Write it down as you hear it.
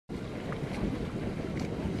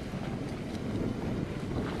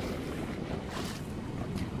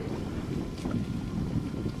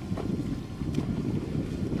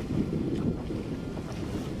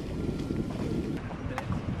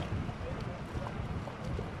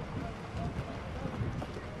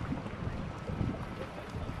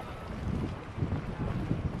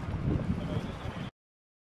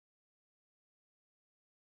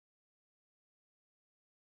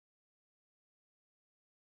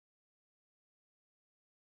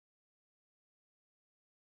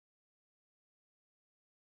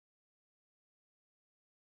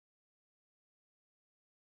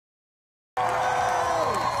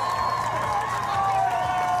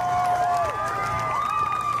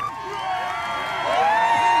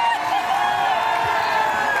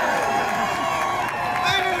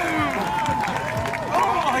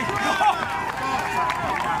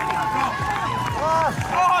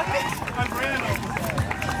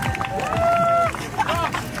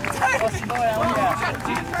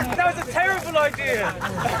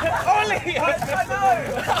Ollie! I know!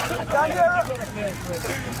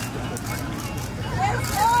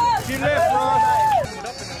 You left, Ross!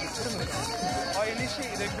 I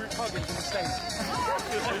initiated a group hug into the stage.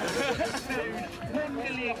 10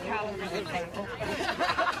 million calories a day.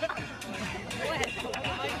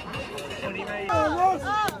 What he made.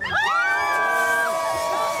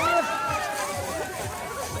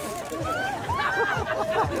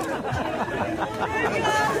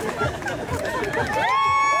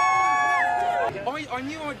 I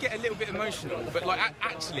knew I'd get a little bit emotional, but like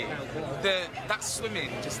actually, that swimming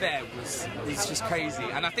just there was just crazy,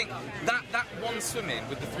 and I think that one swimming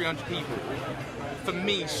with the 300 people for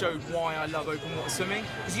me showed why I love open water swimming.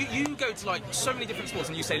 Because you go to like so many different sports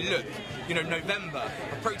and you say, look, you know, November,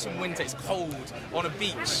 approaching winter, it's cold on a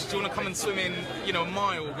beach. Do you want to come and swim in, you know, a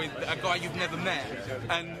mile with a guy you've never met?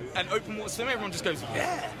 And open water swimming, everyone just goes,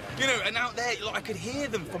 yeah, you know. And out there, like, I could hear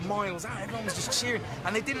them for miles out. Everyone was just cheering,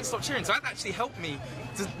 and they didn't stop cheering. So that actually helped me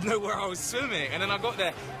to know where I was swimming. And then I got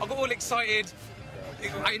there, I got all excited.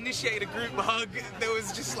 I initiated a group hug. There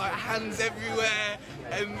was just like hands everywhere,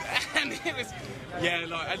 and it was, yeah,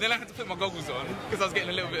 like, and then I had to put my goggles on because I was getting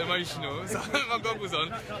a little bit emotional. So I put my goggles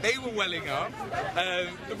on. They were welling up.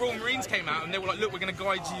 The Royal Marines came out and they were like, "Look, we're going to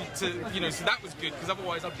guide you to, you know." So that was good because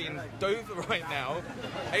otherwise I'd be in Dover right now.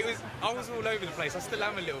 I was all over the place. I still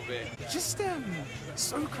am a little bit. Just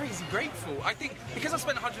so crazy grateful. I think because I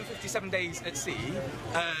spent 157 days at sea,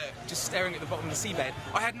 just staring at the bottom of the seabed.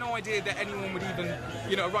 I had no idea that anyone would even.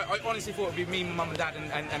 You know, right, I honestly thought it would be me, mum and dad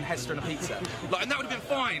and Hester and a pizza. Like, and that would have been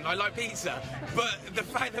fine, I like pizza. But the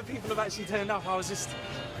fact that people have actually turned up, I was just,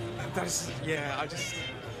 yeah, I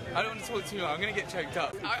don't want to talk too long, I'm going to get choked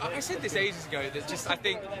up. I said this ages ago, that just, I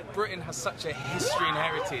think Britain has such a history and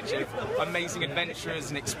heritage of amazing adventurers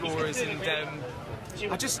and explorers, and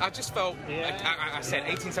I just felt, I said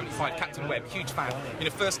 1875, Captain Webb, huge fan. You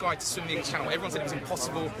know, first guy to swim the English Channel. Everyone said it was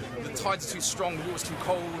impossible. The tides are too strong, the water's too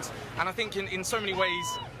cold. And I think in so many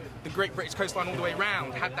ways, the Great British coastline all the way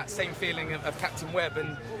round had that same feeling of Captain Webb.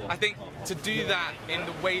 And I think to do that in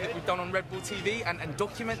the way that we've done on Red Bull TV and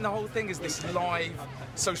documenting the whole thing as this live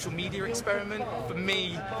social media experiment, for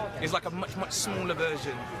me, is like a much, much smaller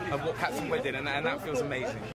version of what Captain Webb did, and that feels amazing.